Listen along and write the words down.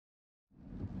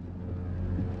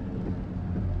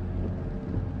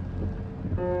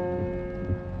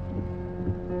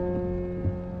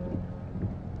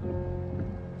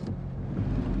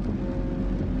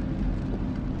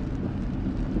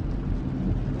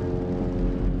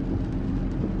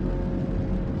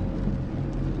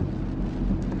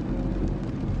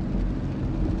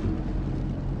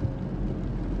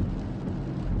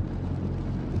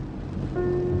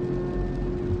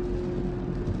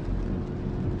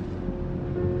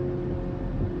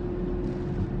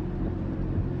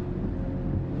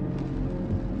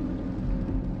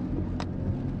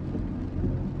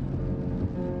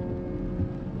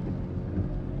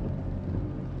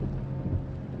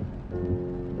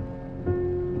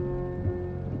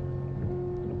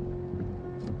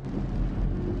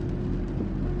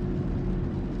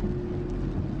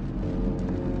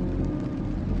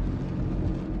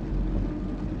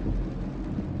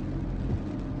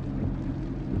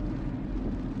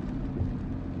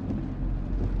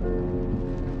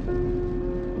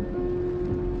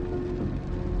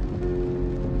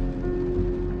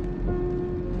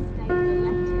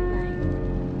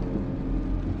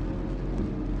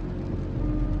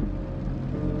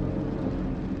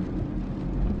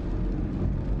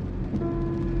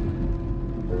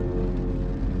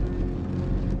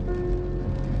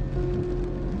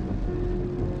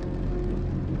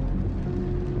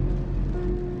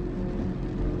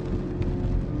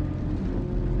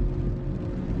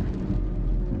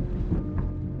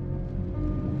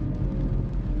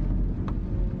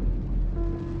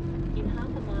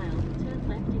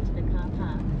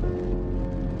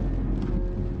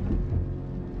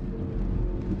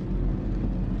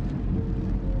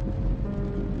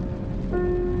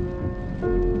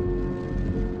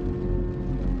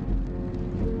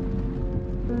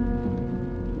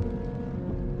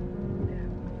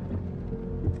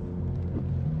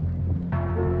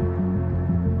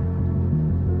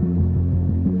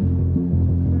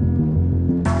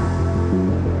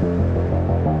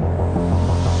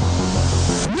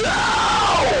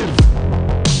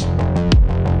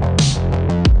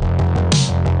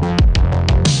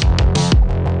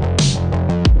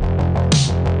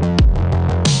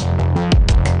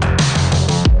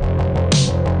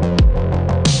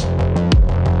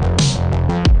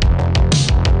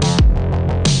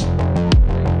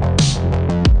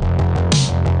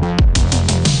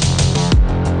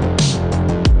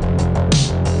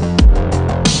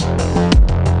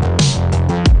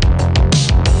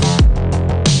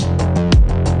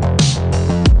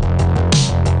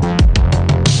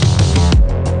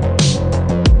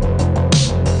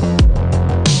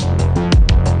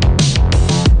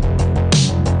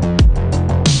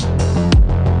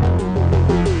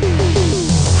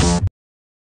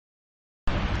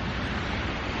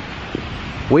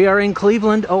We are in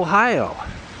Cleveland, Ohio,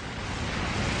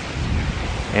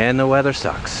 and the weather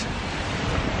sucks.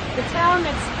 The town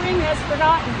that spring has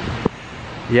forgotten.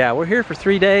 Yeah, we're here for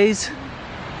 3 days.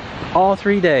 All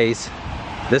 3 days,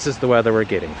 this is the weather we're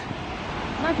getting.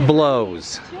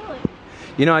 Blows.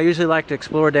 You know, I usually like to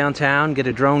explore downtown, get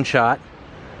a drone shot.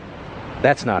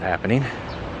 That's not happening.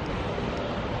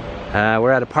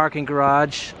 We're at a parking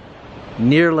garage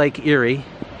near Lake Erie.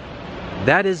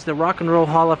 That is the Rock and Roll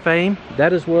Hall of Fame.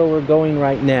 That is where we're going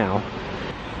right now.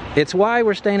 It's why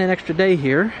we're staying an extra day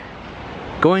here.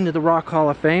 Going to the Rock Hall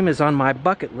of Fame is on my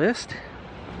bucket list.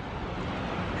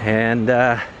 And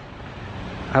I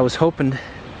was hoping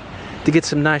to get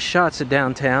some nice shots of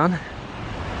downtown.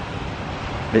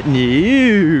 But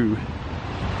no.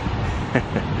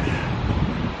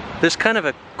 There's kind of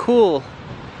a cool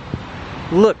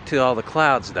look to all the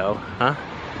clouds though, huh?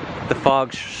 The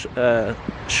fog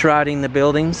shrouding the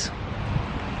buildings.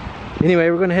 Anyway,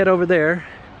 we're gonna head over there.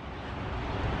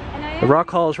 The Rock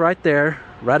Hall is right there,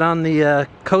 right on the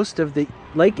coast of the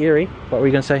Lake Erie. What were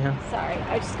you gonna say, huh? Sorry,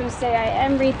 I was just gonna say I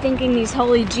am rethinking these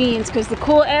holy jeans because the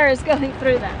cool air is going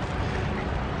through them.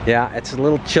 Yeah, it's a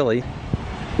little chilly.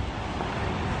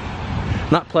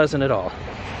 Not pleasant at all.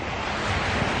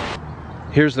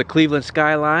 Here's the Cleveland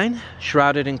skyline,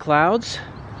 shrouded in clouds.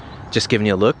 Just giving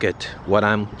you a look at what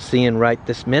I'm seeing right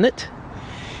this minute.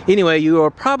 Anyway, you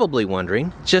are probably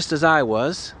wondering, just as I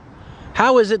was,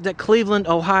 how is it that Cleveland,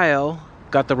 Ohio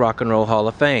got the Rock and Roll Hall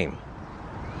of Fame?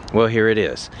 Well, here it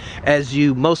is. As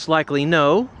you most likely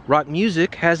know, rock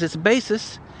music has its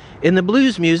basis in the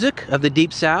blues music of the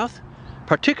Deep South,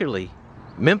 particularly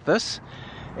Memphis.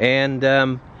 And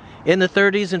in the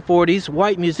 30s and 40s,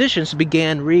 white musicians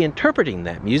began reinterpreting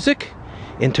that music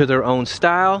into their own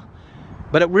style,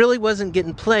 but it really wasn't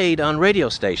getting played on radio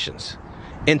stations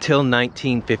until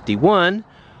 1951,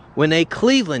 when a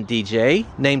Cleveland DJ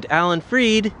named Alan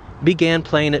Freed began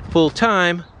playing it full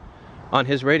time on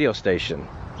his radio station.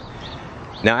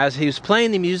 Now, as he was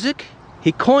playing the music,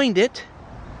 he coined it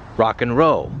rock and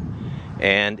roll.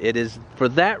 And it is for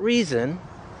that reason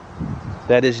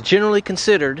that is generally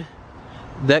considered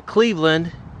that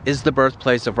Cleveland is the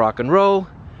birthplace of rock and roll.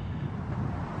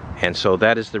 And so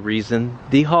that is the reason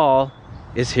the hall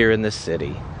is here in this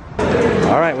city.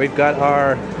 All right, we've got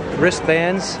our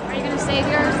wristbands. Are you gonna save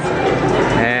yours?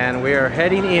 And we are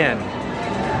heading in,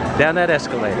 down that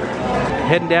escalator.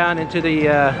 Heading down into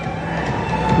the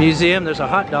museum. There's a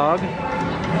hot dog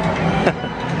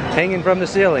hanging from the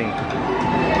ceiling.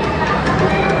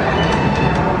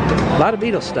 A lot of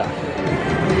Beatles stuff.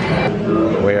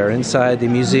 We are inside the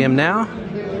museum now.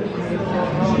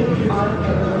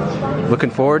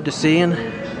 Looking forward to seeing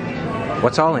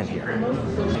what's all in here.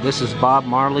 This is Bob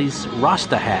Marley's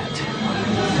Rasta hat.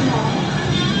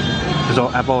 Because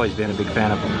I've always been a big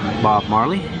fan of Bob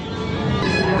Marley.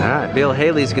 All right, Bill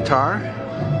Haley's guitar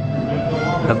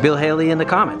of Bill Haley in the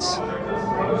Comets.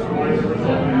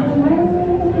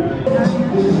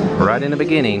 Right in the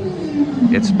beginning,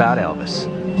 it's about Elvis.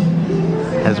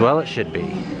 As well it should be.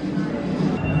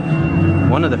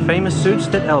 One of the famous suits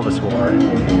that Elvis wore.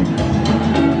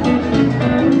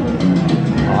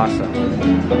 Awesome.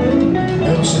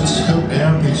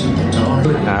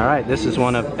 Alright, this is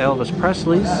one of Elvis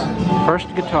Presley's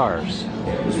first guitars.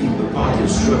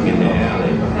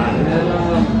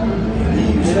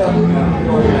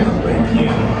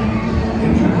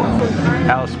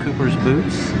 Alice Cooper's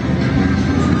boots.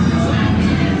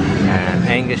 An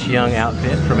Angus Young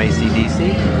outfit from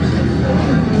AC/DC.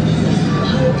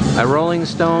 A Rolling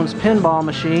Stones pinball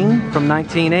machine from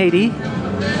 1980.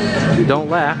 Don't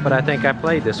laugh, but I think I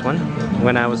played this one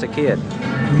when I was a kid.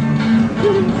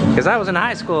 Because I was in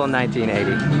high school in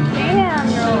 1980. Damn,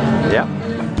 you're old. Yep.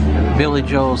 Billy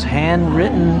Joel's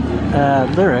handwritten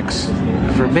lyrics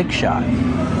for Big Shot.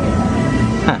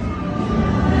 Huh.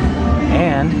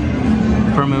 And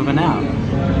for Moving Out.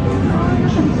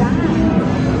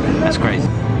 That's crazy.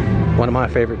 One of my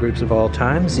favorite groups of all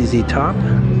time, ZZ Top.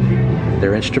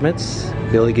 Their instruments,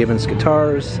 Billy Gibbons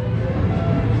guitars,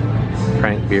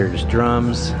 Frank Beard's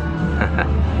drums,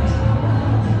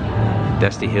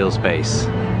 Dusty Hill's bass.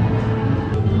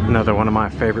 Another one of my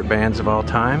favorite bands of all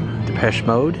time, Depeche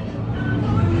Mode.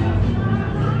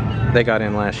 They got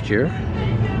in last year.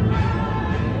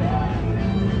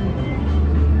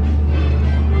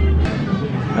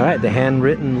 Alright, the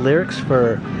handwritten lyrics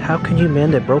for How Can You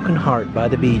Mend a Broken Heart by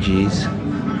the Bee Gees.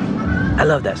 I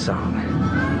love that song.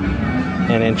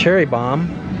 And then Cherry Bomb,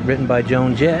 written by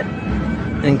Joan Jett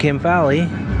and Kim Fowley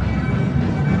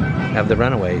of the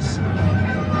Runaways.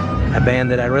 A band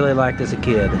that I really liked as a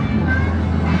kid.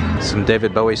 Some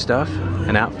David Bowie stuff,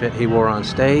 an outfit he wore on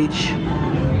stage.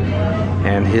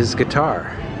 and his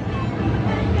guitar.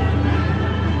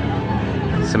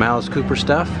 Some Alice Cooper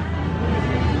stuff.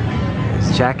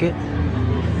 His jacket.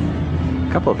 A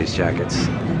couple of his jackets.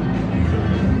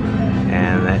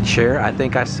 And that chair, I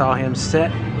think I saw him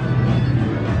sit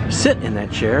in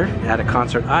that chair at a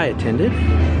concert I attended.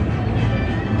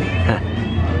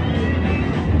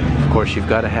 Of course, you've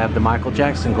got to have the Michael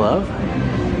Jackson glove.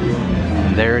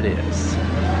 And there it is.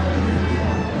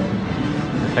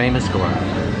 The famous glove.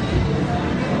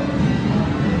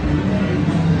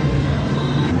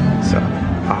 So,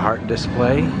 a heart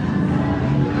display.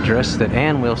 Dress that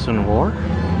Ann Wilson wore.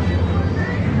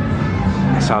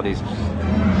 I saw these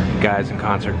guys in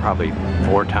concert probably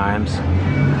 4 times.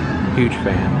 Huge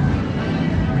fan.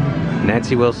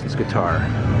 Nancy Wilson's guitar.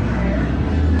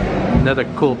 Another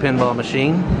cool pinball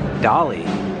machine. Dolly.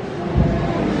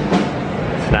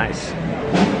 It's nice.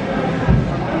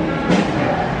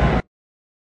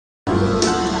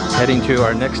 Heading to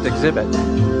our next exhibit.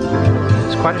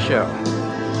 It's quite a show.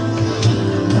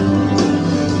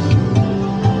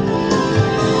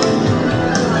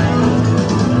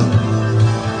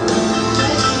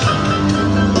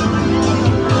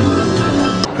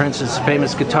 Prince's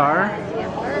famous guitar.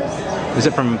 Is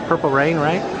it from Purple Rain,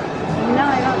 right? No,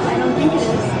 I don't think it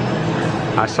is.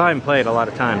 I saw him play it a lot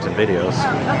of times in videos.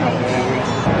 Oh,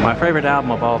 okay. My favorite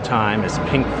album of all time is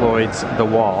Pink Floyd's The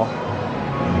Wall.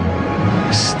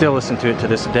 I still listen to it to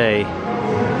this day.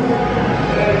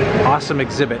 Awesome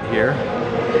exhibit here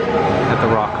at the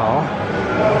Rock Hall.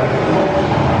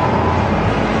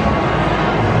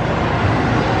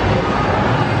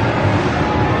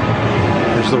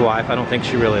 There's the wife. I don't think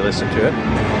she really listened to it.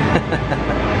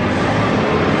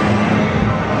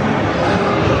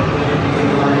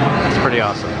 It's pretty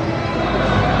awesome.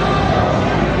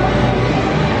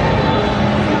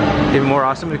 Even more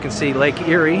awesome, we can see Lake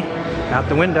Erie out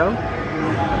the window.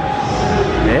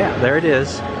 Yeah, there it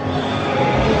is.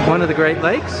 One of the Great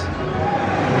Lakes.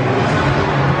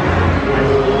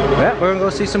 Yeah, we're gonna go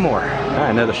see some more. All right,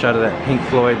 another shot of that Pink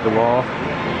Floyd The Wall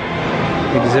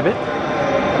exhibit.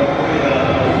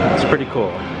 It's pretty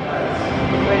cool.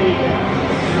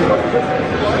 You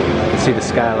can see the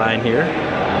skyline here.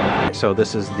 So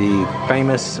this is the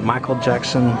famous Michael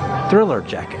Jackson Thriller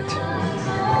jacket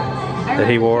that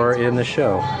he wore in the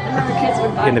show,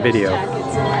 in the video.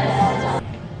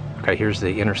 Okay, here's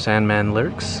the Inner Sandman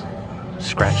lyrics,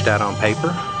 scratched out on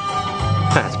paper.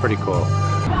 That's pretty cool.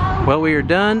 Well, we are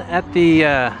done at the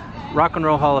Rock and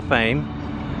Roll Hall of Fame.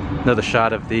 Another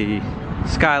shot of the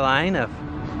skyline of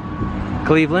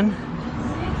Cleveland.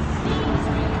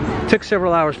 Took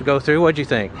several hours to go through. What'd you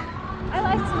think? I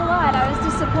liked it a lot. I was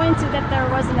disappointed that there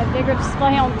wasn't a bigger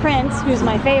display on Prince, who's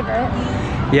my favorite.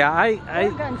 Yeah, Or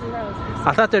Guns N' Roses.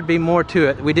 I thought there'd be more to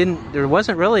it. There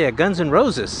wasn't really a Guns N'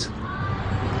 Roses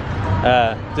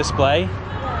display.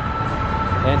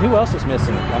 And who else is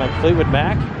missing? I mean, Fleetwood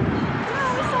Mac? No,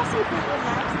 we saw some Fleetwood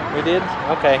Mac stuff. We did?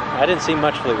 Okay. I didn't see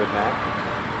much Fleetwood Mac.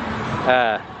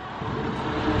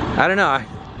 I don't know.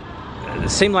 It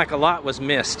seemed like a lot was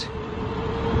missed.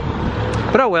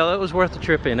 But oh well, it was worth the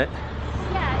trip in it.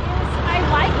 Yeah, I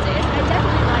liked it. I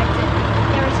definitely liked it.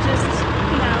 There was just,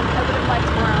 you know, I would have liked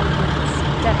more on Prince.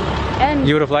 Definitely. And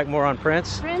You would have liked more on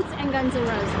Prince? Prince and Guns N'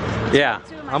 Roses. Yeah,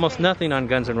 Two of my almost favorites. nothing on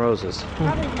Guns N' Roses.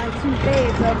 Probably my 2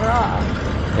 faves overall.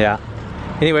 Yeah.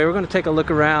 Anyway, we're going to take a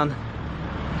look around,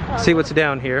 Oh, see what's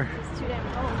down here. It's too damn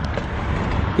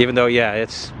cold. Even though, yeah,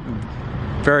 it's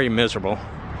very miserable.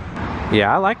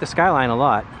 Yeah, I like the skyline a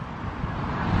lot.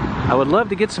 I would love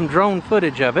to get some drone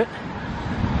footage of it,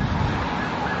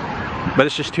 but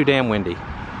it's just too damn windy.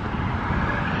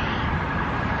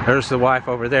 There's the wife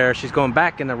over there. She's going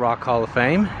back in the Rock Hall of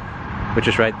Fame, which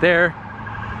is right there,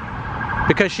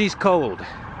 because she's cold.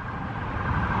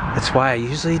 That's why I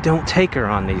usually don't take her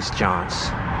on these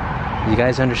jaunts. You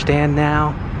guys understand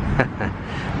now?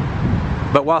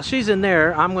 But while she's in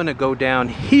there, I'm going to go down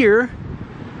here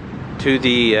to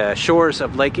the shores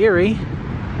of Lake Erie,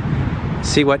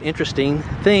 see what interesting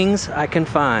things I can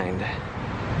find.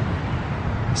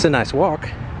 It's a nice walk.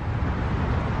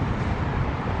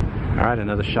 All right,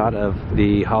 another shot of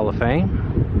the Hall of Fame.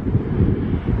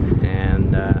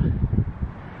 And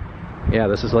yeah,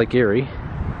 this is Lake Erie.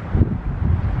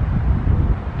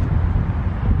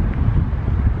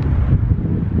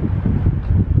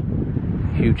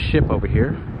 Huge ship over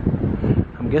here.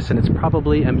 I'm guessing it's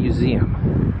probably a museum.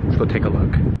 Let's go take a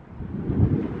look.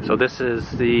 So this is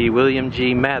the William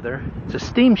G. Mather. It's a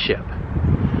steamship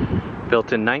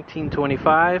built in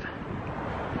 1925.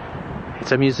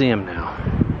 It's a museum now.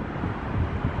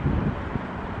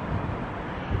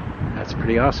 That's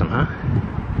pretty awesome, huh?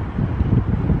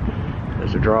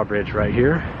 There's a drawbridge right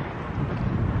here.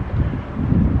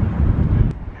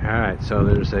 Alright, so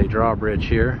there's a drawbridge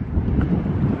here.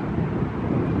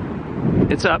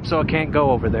 It's up, so it can't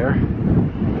go over there.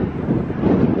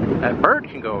 That bird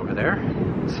can go over there.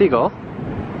 Seagull.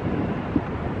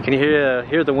 Can you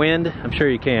hear the wind? I'm sure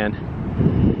you can.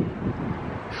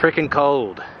 Freaking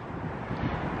cold.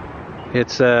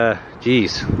 It's,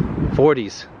 geez,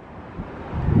 40s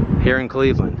here in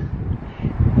Cleveland.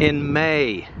 In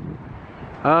May.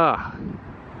 Ah.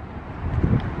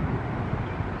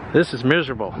 This is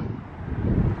miserable.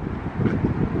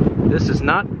 This is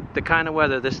not the kind of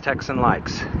weather this Texan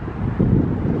likes.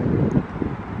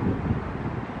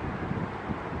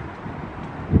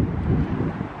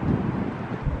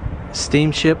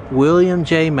 Steamship William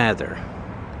J. Mather,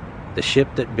 the ship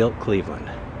that built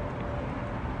Cleveland.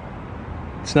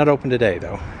 It's not open today,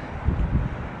 though.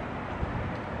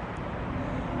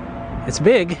 It's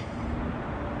big.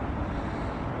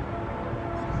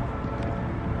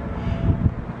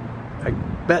 I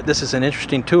bet this is an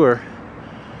interesting tour,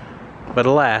 but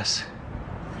alas,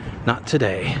 not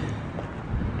today.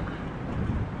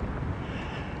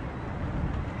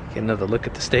 Get another look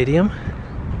at the stadium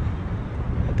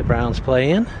that the Browns play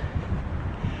in.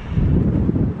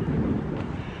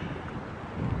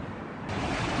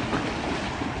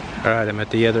 Alright, I'm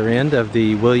at the other end of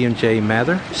the William J.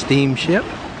 Mather steamship.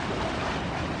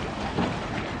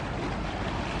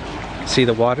 See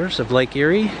the waters of Lake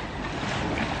Erie.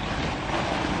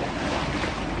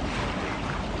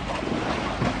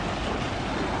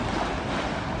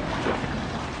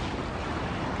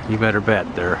 You better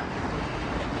bet they're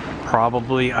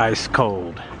probably ice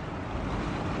cold.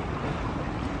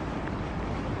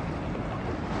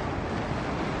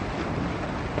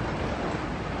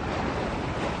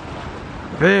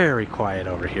 Very quiet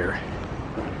over here.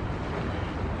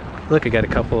 Look, I got a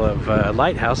couple of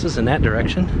lighthouses in that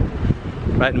direction.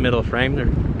 Right in the middle of the frame. They're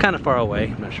kind of far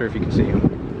away. I'm not sure if you can see them.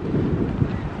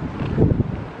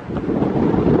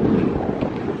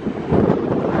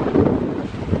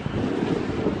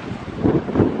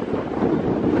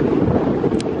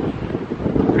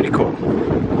 Pretty cool.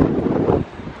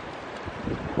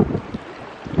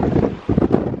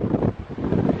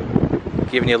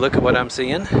 Giving you a look at what I'm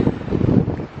seeing.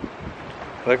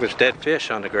 Look, there's dead fish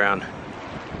on the ground.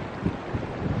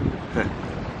 Huh.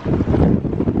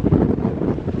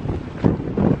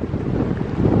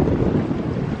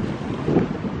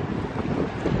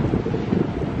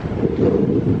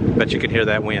 Bet you can hear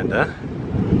that wind, huh?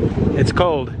 It's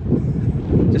cold.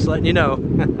 Just letting you know.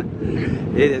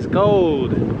 It is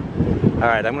cold.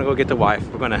 Alright, I'm gonna go get the wife.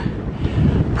 We're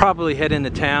gonna probably head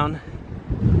into town,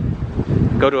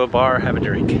 go to a bar, have a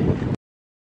drink.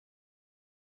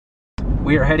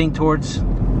 We are heading towards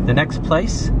the next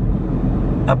place,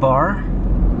 a bar.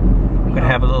 We're gonna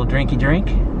have a little drinky drink.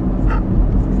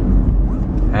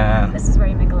 This is where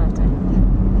you make a left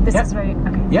turn. This is where you,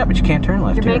 okay. Yeah, but you can't turn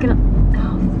left You're here. making a,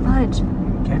 oh, fudge.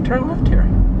 Can't turn left here.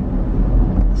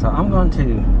 So I'm going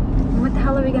to... What the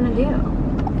hell are we gonna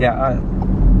do? Yeah,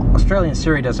 Australian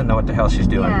Siri doesn't know what the hell she's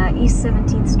doing. Yeah, East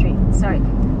 17th Street. Sorry.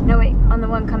 No, wait, on the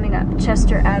one coming up,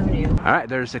 Chester Avenue. Alright,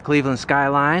 there's the Cleveland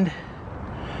skyline.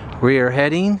 We are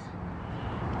heading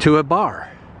to a bar.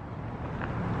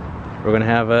 We're gonna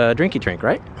have a drinky drink,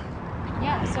 right?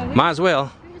 Yeah, so might as well.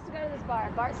 who used to go to this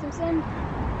bar? Bart Simpson?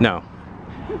 No.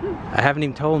 I haven't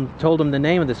even told him the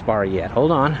name of this bar yet.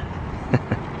 Hold on.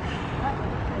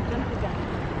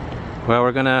 Well,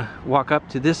 we're gonna walk up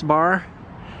to this bar.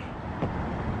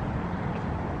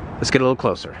 Let's get a little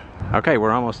closer. Okay,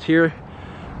 we're almost here.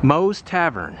 Moe's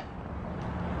Tavern.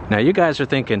 Now you guys are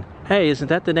thinking, hey, isn't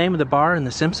that the name of the bar in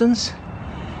The Simpsons?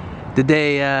 Did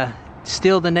they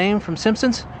steal the name from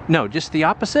Simpsons? No, just the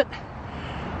opposite.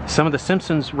 Some of the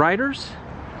Simpsons writers,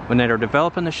 when they were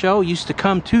developing the show, used to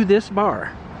come to this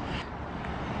bar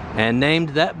and named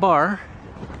that bar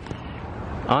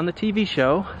on the TV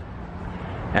show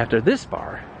after this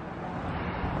bar.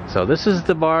 So this is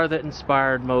the bar that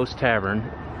inspired Moe's Tavern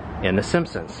in The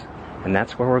Simpsons, and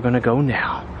that's where we're gonna go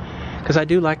now, because I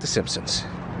do like The Simpsons.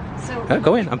 So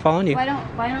Go in, I'm following you. why don't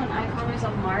I call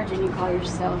myself Marge and you call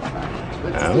yourself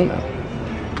I don't know.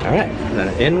 Alright,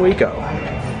 then in we go.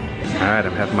 Alright,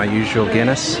 I'm having my usual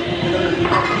Guinness.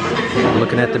 I'm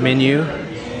looking at the menu.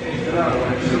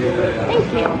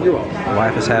 Thank you. My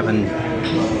wife is having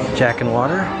Jack and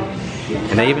water.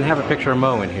 And they even have a picture of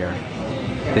Moe in here.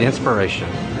 The inspiration.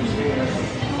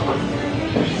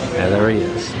 Yeah, there he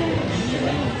is.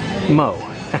 Moe.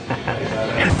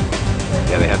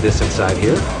 Yeah, they have this inside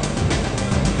here.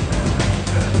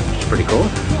 It's pretty cool.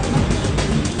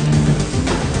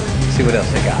 Let's see what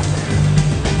else they got.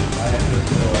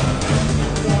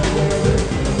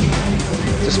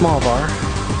 It's a small bar.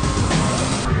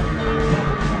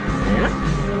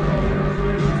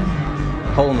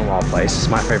 hole-in-the-wall place. It's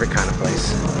my favorite kind of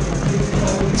place.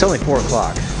 It's only 4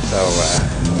 o'clock, so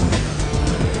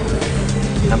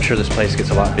I'm sure this place gets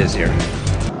a lot busier.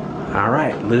 All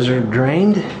right, lizard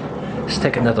drained. Let's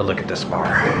take another look at this bar.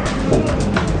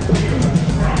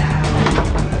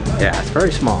 Yeah, it's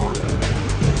very small.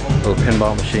 Little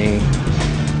pinball machine,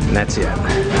 and that's it.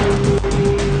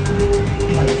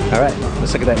 All right,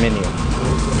 let's look at that menu.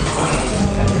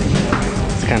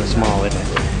 It's kind of small, isn't it?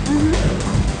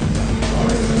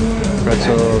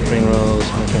 Pretzel, spring rolls,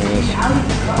 macaroons.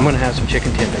 I'm gonna have some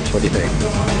chicken tenders. What do you think?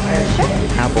 Sure.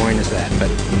 How boring is that? But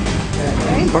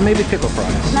or maybe pickle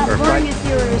fries. Not or boring if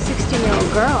you're a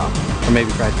 16-year-old girl. Or maybe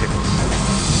fried pickles.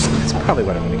 That's probably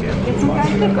what I'm gonna get. Get some fried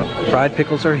pickles. Fried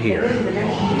pickles are here.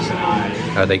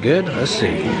 Are they good? Let's see.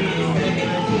 They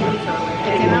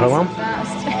came out Hello? so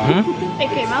fast. Hmm? They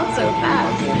came out so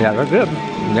fast. Yeah, they're good.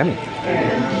 Yummy.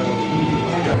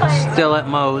 Still at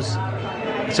Moe's.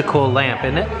 It's a cool lamp,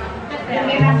 isn't it?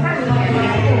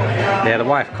 Yeah, the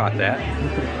wife caught that.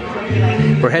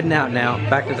 We're heading out now,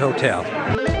 back to the hotel.